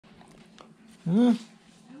Hmm.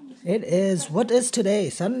 It is, what is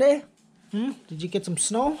today? Sunday? Did you get some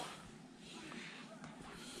snow?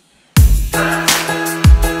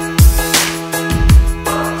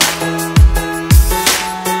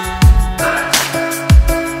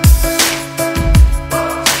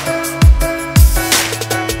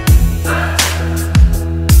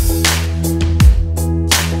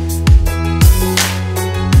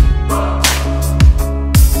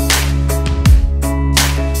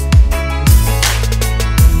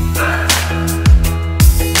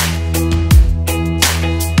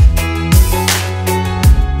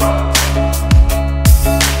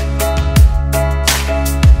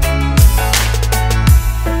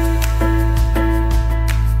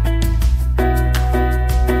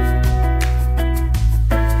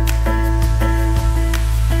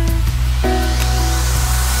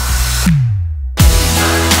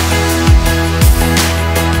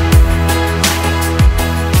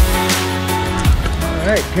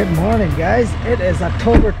 Good morning, guys. It is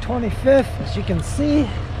October 25th, as you can see.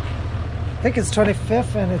 I think it's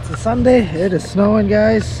 25th and it's a Sunday. It is snowing,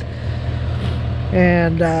 guys.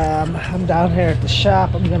 And I'm down here at the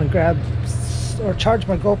shop. I'm gonna grab or charge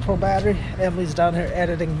my GoPro battery. Emily's down here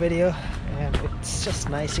editing video, and it's just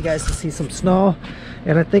nice, you guys, to see some snow.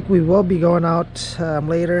 And I think we will be going out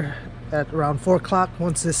later at around 4 o'clock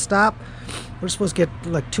once this stops. We're supposed to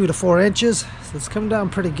get like 2 to 4 inches, so it's coming down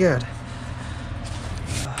pretty good.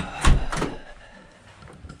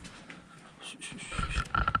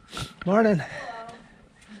 Morning. Hello.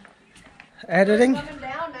 Editing? It's coming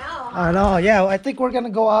down now. I know, yeah. I think we're gonna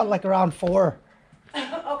go out like around 4.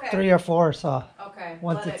 Okay. 3 or 4, so Okay.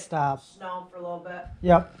 once Let it stops. Snow for a little bit.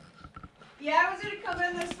 Yep. Yeah, I was gonna come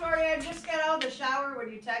in this morning. I just got out of the shower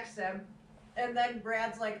when you text him. And then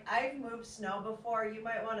Brad's like, I've moved snow before. You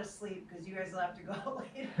might want to sleep because you guys will have to go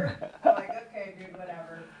later. I'm like, okay, dude,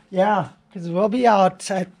 whatever. Yeah, because we'll be out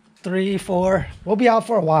at 3, 4. We'll be out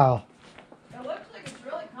for a while. It looks like it's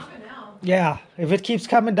really coming now. Yeah, if it keeps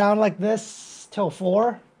coming down like this till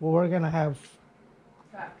 4, well, we're gonna have.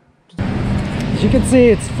 Okay. As you can see,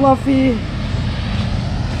 it's fluffy,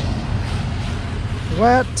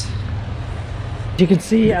 wet. As you can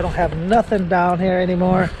see, I don't have nothing down here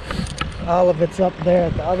anymore. All of it's up there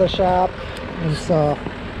at the other shop, and so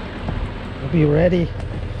we'll be ready.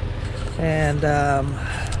 And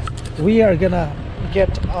we are gonna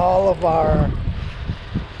get all of our,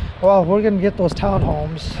 well, we're gonna get those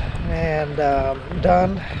townhomes and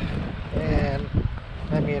done. And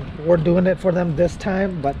I mean, we're doing it for them this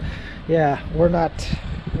time, but yeah, we're not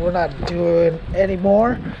doing any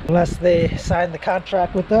more unless they sign the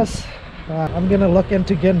contract with us. I'm gonna look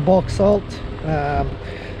into getting bulk salt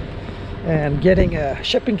and getting a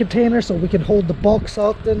shipping container so we can hold the bulk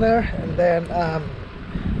salt in there. And then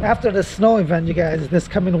after the snow event, you guys, this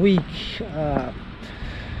coming week,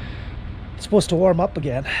 it's supposed to warm up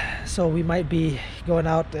again, so we might be going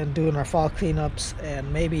out and doing our fall cleanups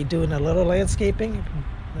and maybe doing a little landscaping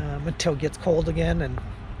until it gets cold again. And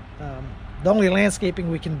the only landscaping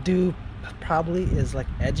we can do probably is like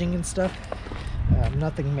edging and stuff,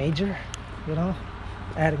 nothing major, you know,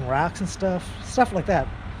 adding rocks and stuff like that.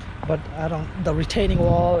 But I don't, the retaining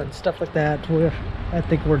wall and stuff like that, I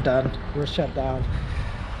think we're done. We're shut down.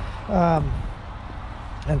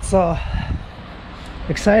 And so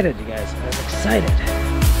excited, you guys. I'm excited.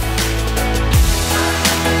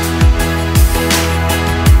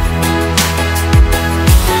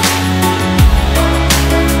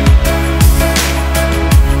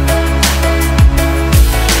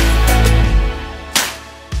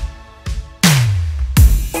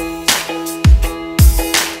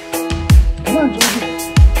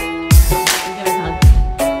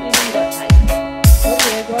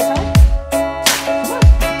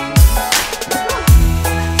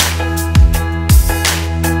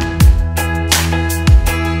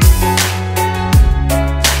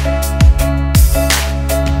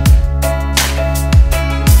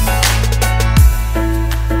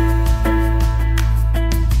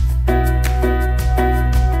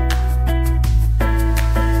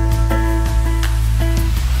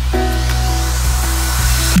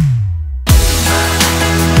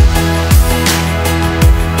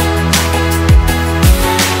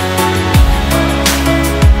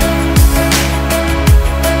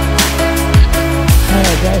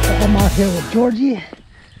 Here with Georgie.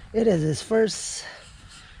 It is his first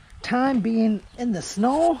time being in the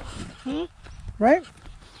snow, right?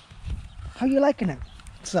 How you liking it?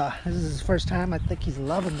 So this is his first time. I think he's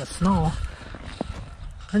loving the snow.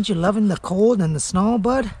 Aren't you loving the cold and the snow,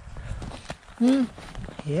 bud?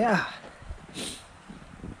 Yeah.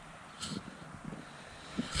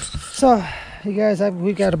 So you guys,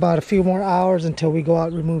 we got about a few more hours until we go out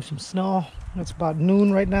and remove some snow. It's about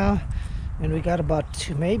noon right now, and we got about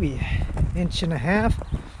maybe 1.5 inches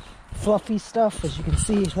fluffy stuff. As you can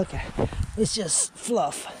see, look at it's just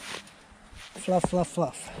fluff.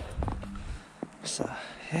 So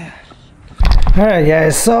yeah. All right,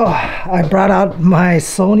 guys, so I brought out my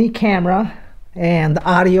Sony camera, and the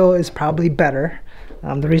audio is probably better.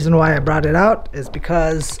 The reason why I brought it out is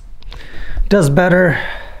because it does better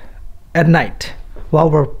at night while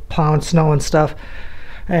we're plowing snow and stuff.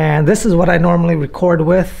 And this is what I normally record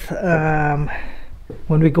with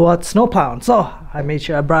when we go out snow plowing. So I made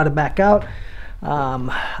sure I brought it back out.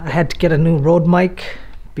 I had to get a new Rode mic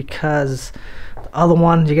because the other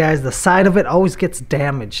one, you guys, the side of it always gets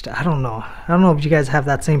damaged. I don't know if you guys have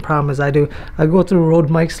that same problem as I do. I go through Rode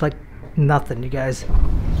mics like nothing, you guys.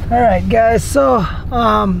 All right, guys, so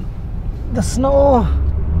the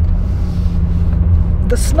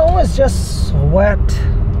snow is just wet.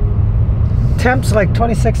 Temp's like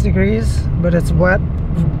 26 degrees, but it's wet.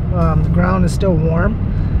 The ground is still warm,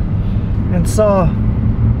 and so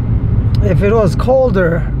if it was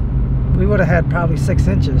colder, we would have had probably 6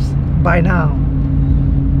 inches by now.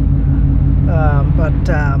 But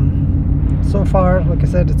so far, like I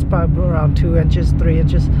said, it's probably around 2 inches, 3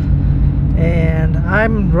 inches.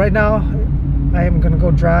 And right now I am gonna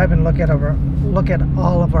go drive and look at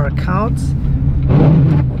all of our accounts.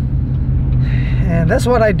 And that's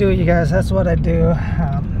what I do, you guys. That's what I do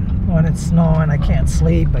when it's snowing. I can't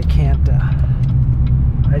sleep. I can't.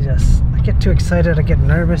 I get too excited. I get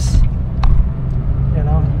nervous. You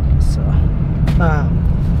know. So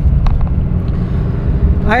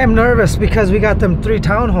I am nervous because we got them 3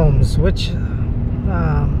 townhomes, which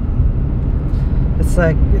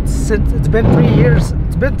it's been 3 years.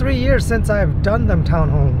 It's been 3 years since I've done them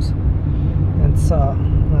townhomes, and so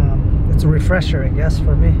it's a refresher, I guess,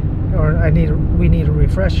 for me. Or we need a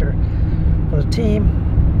refresher for the team.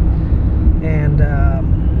 And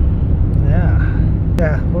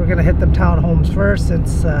yeah, we're gonna hit them townhomes first,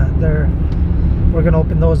 since we're gonna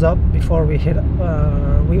open those up before we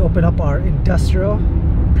open up our industrial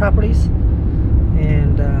properties.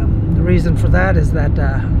 And the reason for that is that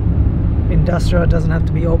industrial doesn't have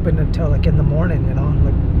to be open until like in the morning, you know,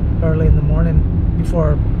 like early in the morning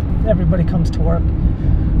before everybody comes to work.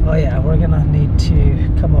 Oh yeah, we're gonna need to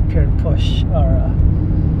come up here and push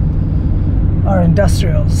our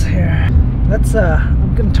industrials here. Let's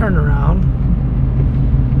I'm gonna turn around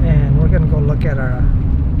and we're gonna go look at our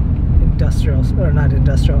industrials, or not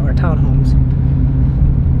industrial, our townhomes.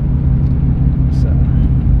 So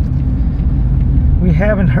we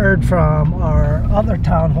haven't heard from our other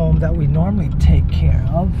townhome that we normally take care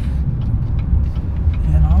of,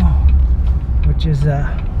 you know, which is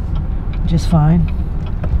just fine.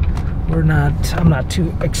 I'm not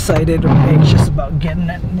too excited or anxious about getting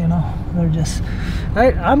it, you know. They're just,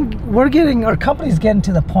 our company's getting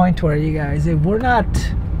to the point where, you guys,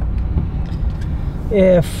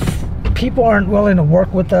 if people aren't willing to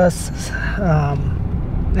work with us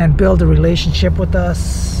and build a relationship with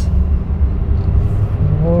us,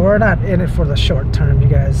 we're not in it for the short term, you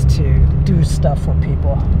guys, to do stuff for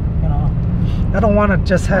people, you know. I don't want to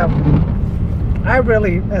just I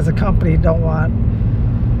really, as a company, don't want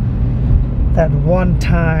that one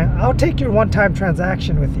time. I'll take your one-time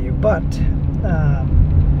transaction with you, but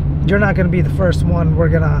you're not going to be the first one we're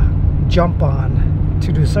going to jump on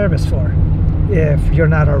to do service for if you're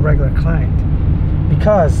not our regular client,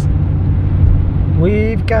 because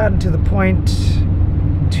we've gotten to the point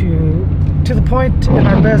in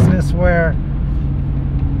our business where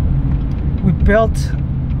we built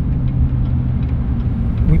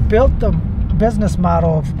the business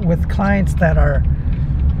model with clients that are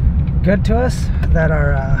good to us, that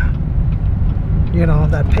are you know,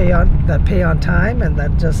 that pay on time, and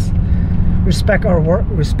that just respect our work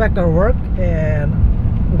and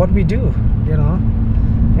what we do, you know.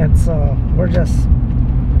 And so we're just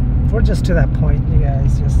to that point, you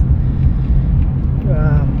guys. Just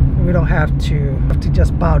we don't have to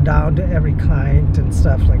just bow down to every client and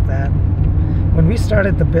stuff like that. When we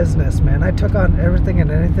started the business, man, I took on everything and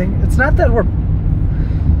anything. It's not that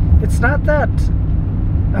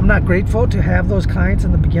I'm not grateful to have those clients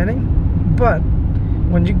in the beginning, but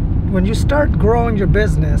when you start growing your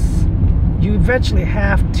business, you eventually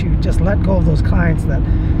have to just let go of those clients that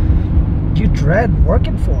you dread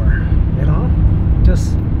working for, you know.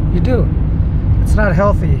 Just, you do. It's not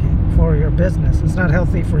healthy for your business. It's not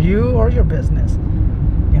healthy for you or your business,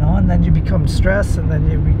 you know. And then you become stressed, and then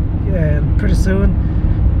and pretty soon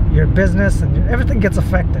your business and everything gets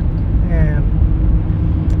affected.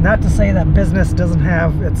 And not to say that business doesn't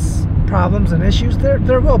have its problems and issues.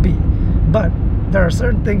 There will be, but there are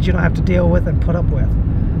certain things you don't have to deal with and put up with.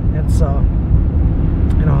 And so,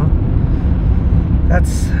 you know,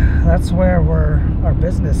 that's where our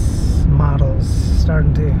business model's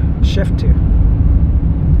starting to shift to.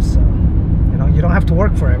 So, you know, you don't have to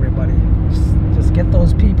work for everybody. Just get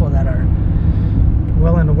those people that are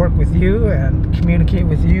willing to work with you and communicate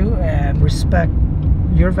with you and respect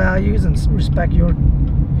your values and respect your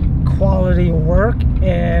quality of work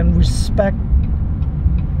and respect,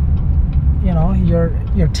 you know,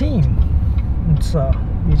 your team. And so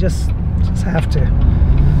you just have to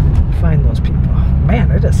find those people.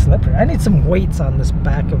 Man, it is slippery. I need some weights on this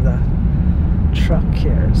back of the truck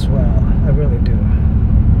here as well. I really do.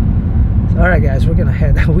 So, all right, guys, we're gonna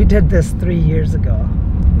head. We did this 3 years ago.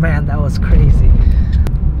 Man, that was crazy.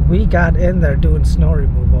 We got in there doing snow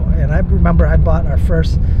removal, and I remember I bought our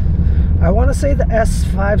first, I want to say the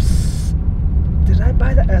S5. Did I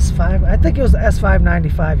buy the S5? I think it was the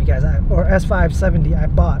S595, you guys, or S570 I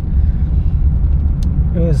bought.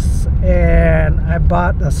 It was, and I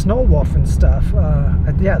bought a Snow Wolf and stuff.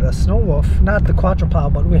 Yeah, the Snow Wolf, not the Quattro-Plow,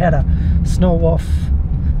 but we had a Snow Wolf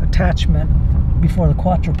attachment before the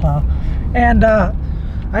Quattro-Plow. And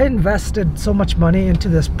I invested so much money into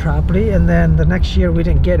this property, and then the next year we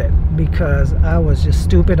didn't get it because I was just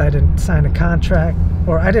stupid. I didn't sign a contract,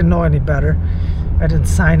 or I didn't know any better. I didn't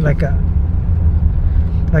sign like a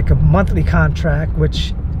monthly contract,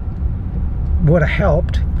 which would have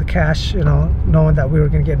helped the cash, you know, knowing that we were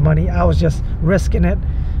going to get money. I was just risking it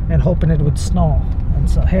and hoping it would snow. And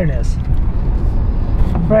so here it is,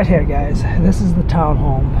 right here, guys. This is the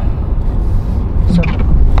townhome. So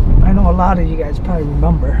I know a lot of you guys probably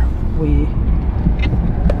remember we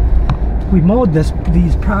mowed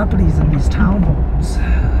these properties and these townhomes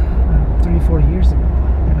 3-4 years ago,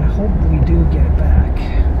 and I hope we do get it back.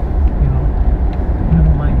 You know, I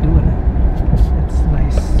don't mind doing it. It's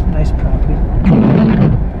nice property.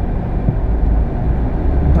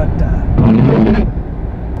 But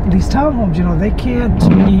these townhomes, you know, they can't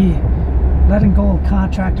be letting go of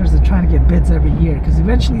contractors and trying to get bids every year, because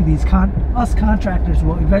eventually these us contractors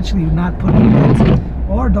will eventually not put in bids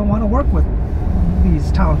or don't want to work with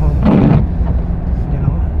these townhomes. You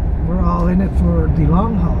know, we're all in it for the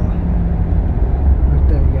long haul. Right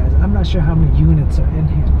there, guys. I'm not sure how many units are in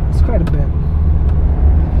here. It's quite a bit.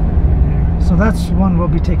 So that's one we'll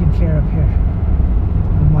be taking care of here,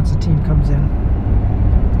 and once the team comes in.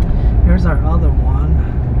 Here's our other one.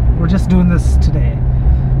 We're just doing this today,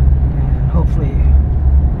 and hopefully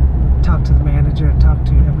talk to the manager and talk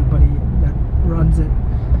to everybody that runs it,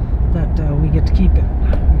 that we get to keep it.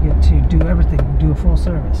 We get to do everything, do a full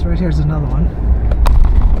service. Right here's another one.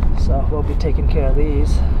 So we'll be taking care of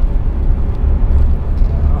these.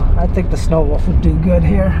 I think the Snow Wolf would do good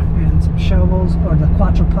here, and some shovels, or the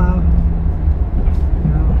Quattro-Plow.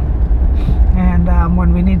 And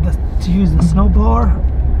when we need to use the snow blower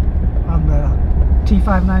on the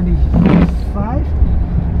T595,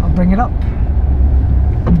 I'll bring it up.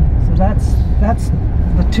 So that's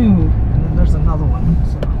the two, and then there's another one.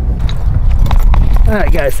 So, all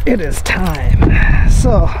right, guys, it is time.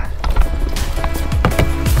 So.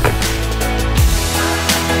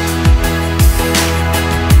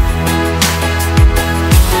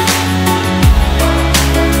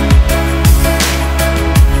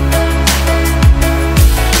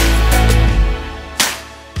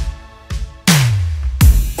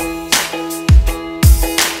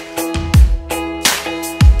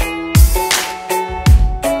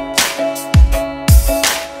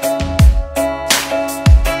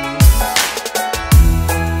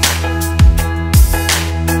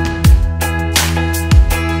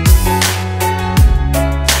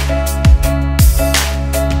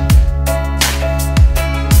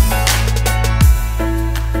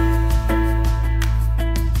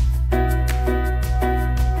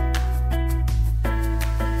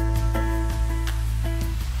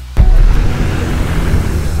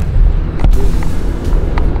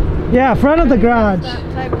 Yeah, front of the garage.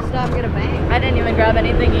 Type of stuff, get a bang. I didn't even grab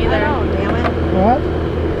anything either. Oh, damn it. What?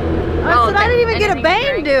 I said I didn't even get a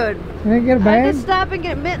bang, dude. You didn't get a I bang? just stop and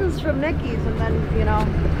get mittens from Nikki's, and then, you know.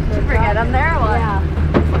 Did you forget them there or what?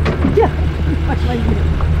 Yeah.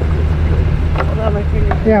 Hold on, my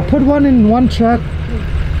fingers. Yeah, put one in one truck.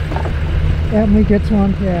 Emily gets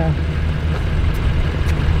one, yeah.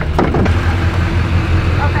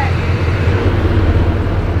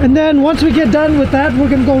 And then once we get done with that, we're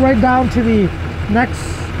gonna go right down to the next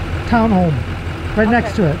townhome, right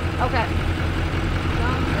next to it. Okay.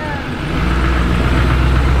 Sounds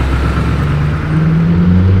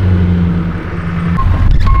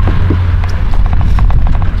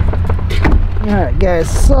good. All right, guys.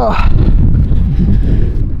 So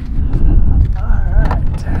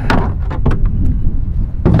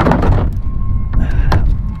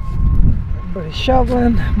He's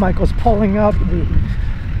shoveling. Michael's pulling up the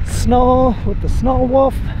snow with the snow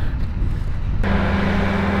wolf.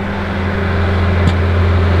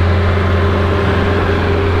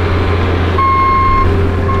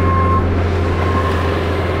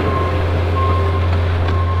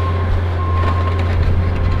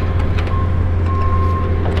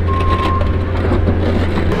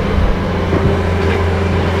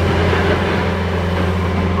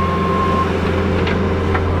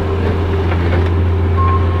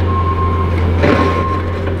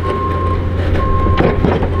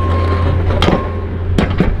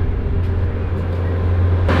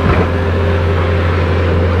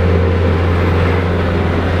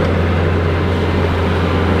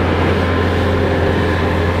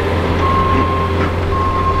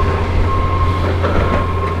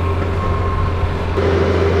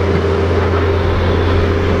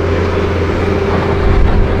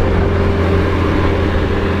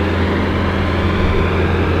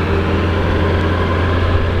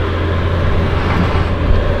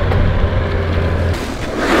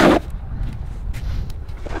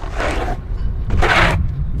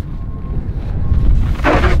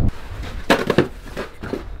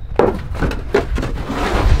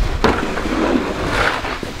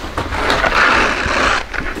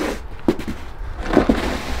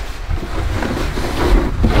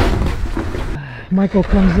 Michael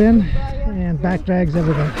comes in and back drags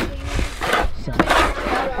everything. So.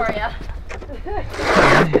 For ya.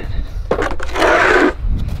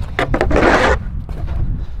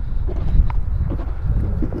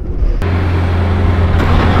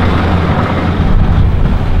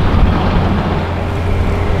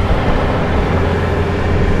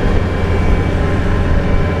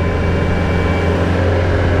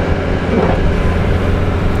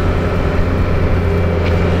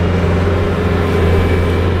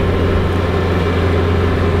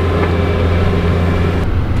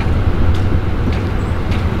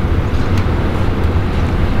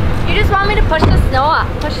 Push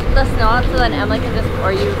the snow out so then Emily can just,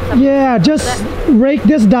 or you. Yeah, just rake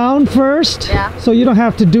this down first. Yeah. So you don't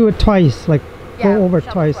have to do it twice, like go over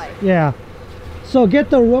twice. Twice. Yeah. So get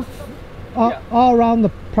the roof all around the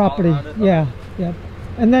property. All around it? Yeah, yeah.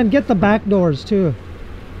 And then get the back doors too.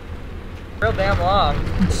 Real damn long.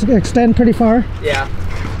 Extend pretty far. Yeah.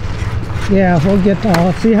 Yeah, we'll get.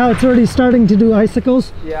 See how it's already starting to do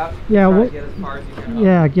icicles. Yeah. Yeah. Try We'll, to get as far as you can.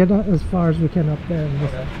 yeah, get as far as we can up there and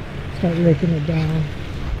just start raking it down.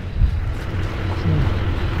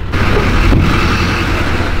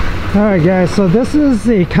 Alright guys, so this is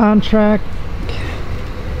the contract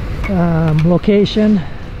location.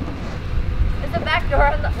 Is the back door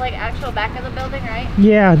on the like actual back of the building, right?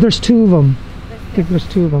 Yeah, there's two of them. I think there's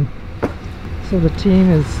two of them. So the team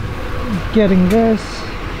is getting this.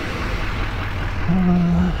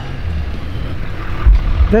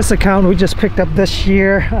 This account we just picked up this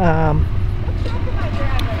year.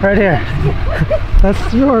 Right here.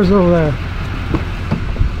 That's yours over there.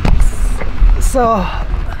 So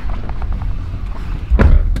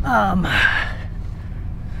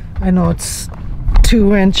I know it's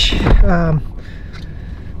 2-inch.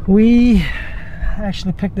 We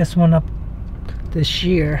actually picked this one up this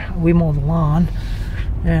year. We mowed the lawn,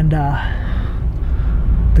 and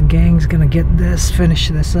the gang's gonna get this, finish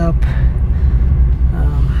this up,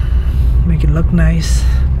 make it look nice.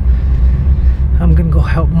 I'm gonna go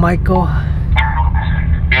help Michael.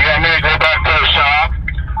 You want me to go back to the shop?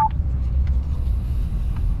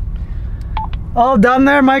 All done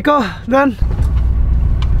there, Michael? Done?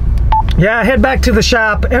 Yeah, head back to the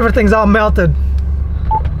shop. Everything's all melted.